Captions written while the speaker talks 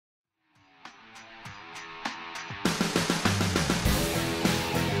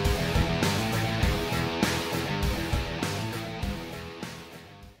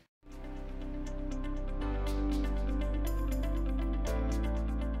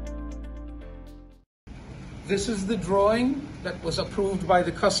This is the drawing that was approved by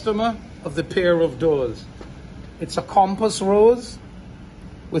the customer of the pair of doors. It's a compass rose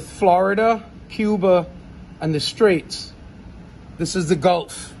with Florida, Cuba, and the Straits. This is the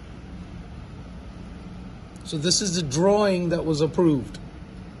Gulf. So this is the drawing that was approved.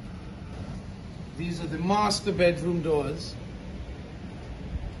 These are the master bedroom doors.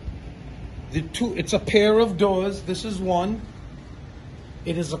 It's a pair of doors. This is one.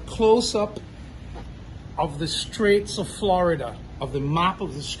 It is a close-up of the Straits of Florida, of the map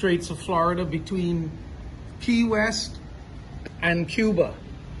of the Straits of Florida between Key West and Cuba.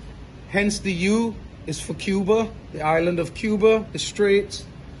 Hence the U is for Cuba, the island of Cuba, the Straits,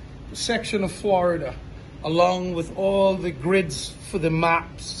 the section of Florida, along with all the grids for the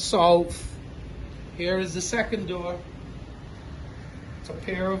maps south. Here is the second door. It's a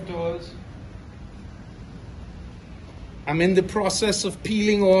pair of doors. I'm in the process of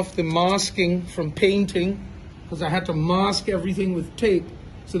peeling off the masking from painting because I had to mask everything with tape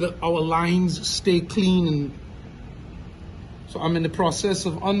so that our lines stay clean. And so I'm in the process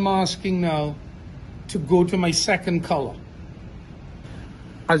of unmasking now to go to my second color.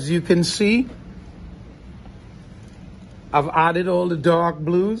 As you can see, I've added all the dark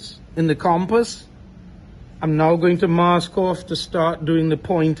blues in the compass. I'm now going to mask off to start doing the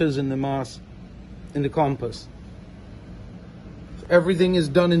pointers in the compass. Everything is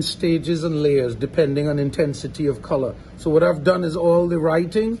done in stages and layers depending on intensity of color. So what I've done is all the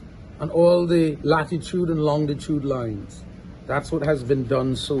writing and all the latitude and longitude lines. That's what has been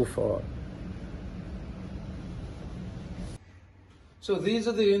done so far. So these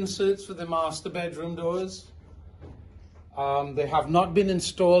are the inserts for the master bedroom doors. They have not been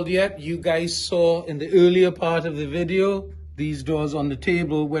installed yet. You guys saw in the earlier part of the video these doors on the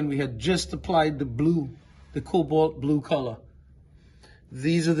table when we had just applied the blue, the cobalt blue color.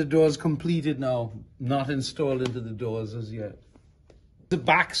 These are the doors completed now, not installed into the doors as yet. The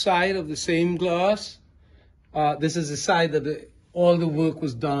back side of the same glass, this is the side that all the work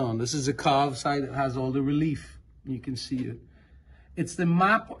was done on. This is the carved side that has all the relief. You can see it. It's a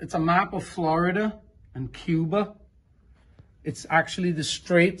map of Florida and Cuba. It's actually the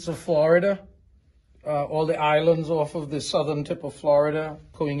Straits of Florida, all the islands off of the southern tip of Florida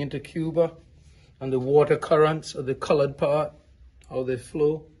going into Cuba, and the water currents are the colored part, how they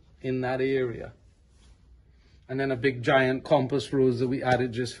flow in that area. And then a big giant compass rose that we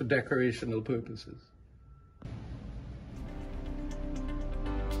added just for decorational purposes.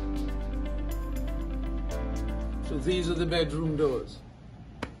 So these are the bedroom doors.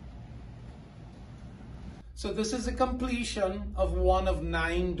 So this is the completion of one of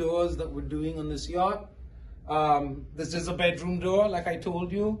 9 doors that we're doing on this yacht. This is a bedroom door, like I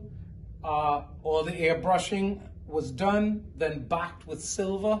told you. All the airbrushing was done, then backed with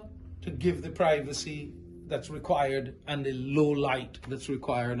silver to give the privacy that's required and the low light that's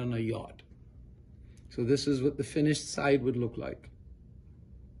required on a yacht. So this is what the finished side would look like.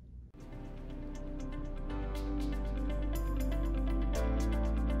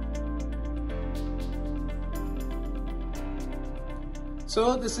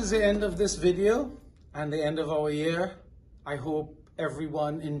 So this is the end of this video and the end of our year. I hope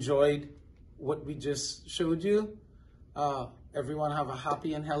everyone enjoyed what we just showed you. Everyone have a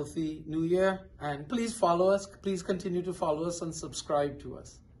happy and healthy new year, and please follow us. Please continue to follow us and subscribe to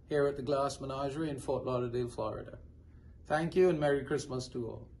us here at the Glass Menagerie in Fort Lauderdale, Florida. Thank you and Merry Christmas to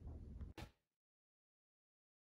all.